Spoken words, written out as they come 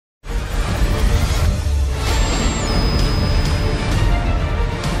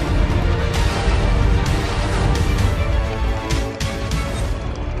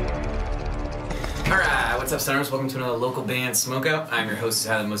up, Centers? Welcome to another local band, Smokeout. I'm your host,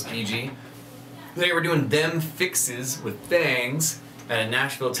 Tyler, the most PG. Today we're doing Them Fixes with Fangs out of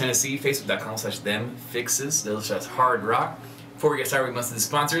Nashville, Tennessee. Facebook.com/themfixes. Delicious hard rock. Before we get started, we must do the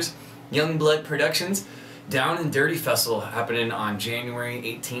sponsors. Youngblood Productions, Down and Dirty Festival happening on January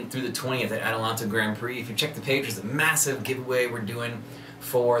 18th through the 20th at Adelanto Grand Prix. If you check the page, there's a massive giveaway we're doing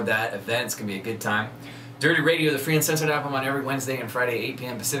for that event. It's going to be a good time. Dirty Radio, the free and censored album on every Wednesday and Friday, 8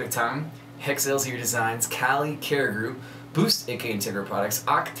 p.m. Pacific Time. Hex Elsier Designs, Cali Care Group, Boost aka Integra Products,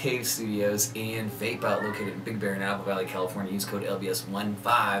 Octave Studios, and Vape Out located in Big Bear in Apple Valley, California. Use code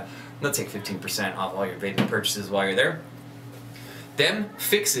LBS15. They'll take 15% off all your vaping purchases while you're there. Them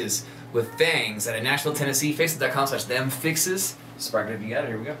Fixes with Fangs out of Nashville, Tennessee. Facebook.com/themfixes. Spark it if you got it.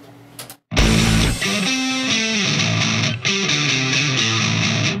 Here we go.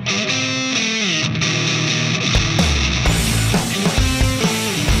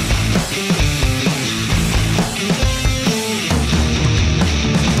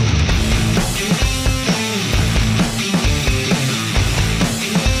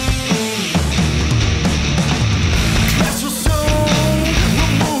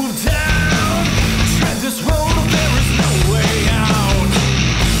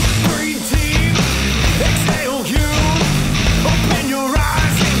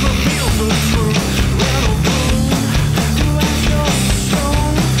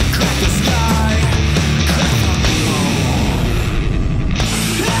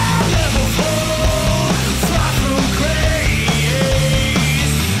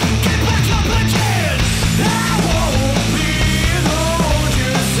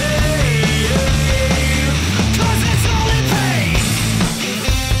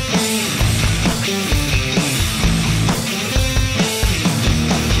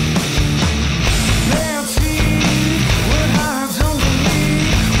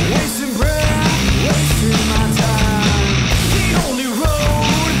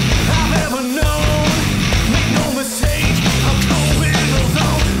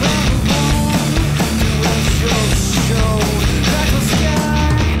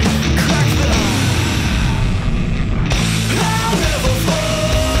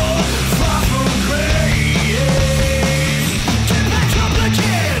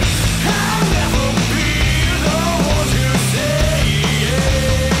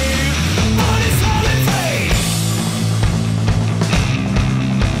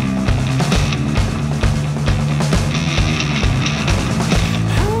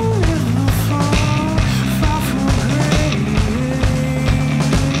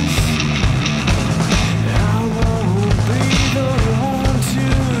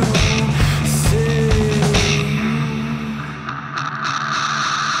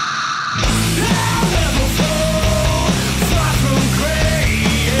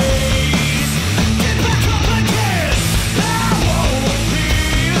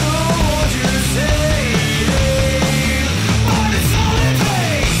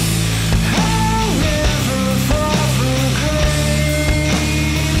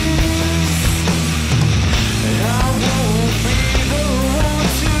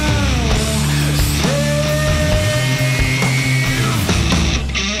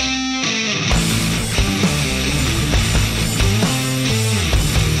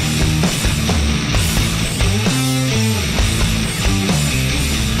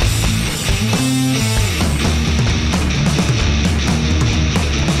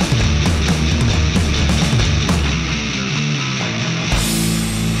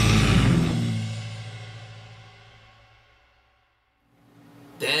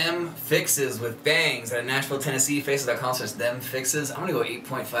 Them Fixes with Fangs out of Nashville, Tennessee. Facebook.com/themfixes. I'm gonna go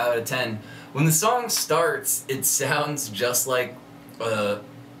 8.5 out of 10. When the song starts, it sounds just like a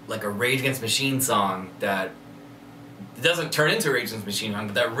Rage Against the Machine song. That it doesn't turn into a Rage Against the Machine song,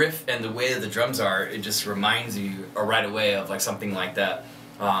 but that riff and the way that the drums are, it just reminds you right away of like something like that.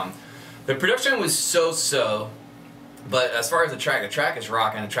 The production was so-so, but as far as the track is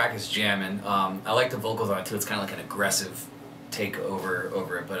rocking, the track is jamming. I like the vocals on it too. It's kind of like an aggressive take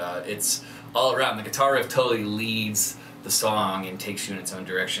over it, but it's all around. The guitar riff totally leads the song and takes you in its own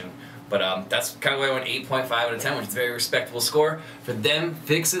direction. But that's kind of why I went 8.5 out of 10, which is a very respectable score for Them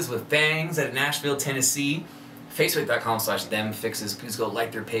Fixes with Fangs out of Nashville, Tennessee. Facebook.com/themfixes. Please go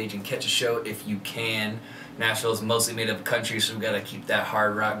like their page and catch a show if you can. Nashville is mostly made up of country, so we've got to keep that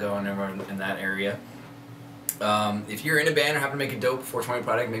hard rock going over in that area. If you're in a band or happen to make a dope 420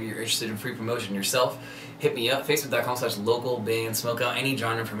 product, maybe you're interested in free promotion yourself, hit me up, facebook.com/localbandsmokeout, any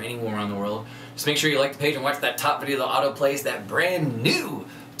genre from anywhere around the world. Just make sure you like the page and watch that top video that auto plays, that brand new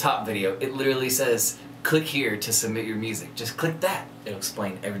top video. It literally says, click here to submit your music. Just click that. It'll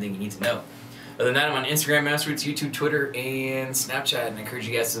explain everything you need to know. Other than that, I'm on Instagram, Masterroots, YouTube, Twitter, and Snapchat. And I encourage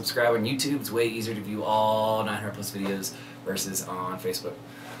you guys to subscribe on YouTube. It's way easier to view all 900 plus videos versus on Facebook.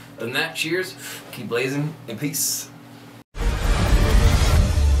 Other than that, cheers, keep blazing, and peace.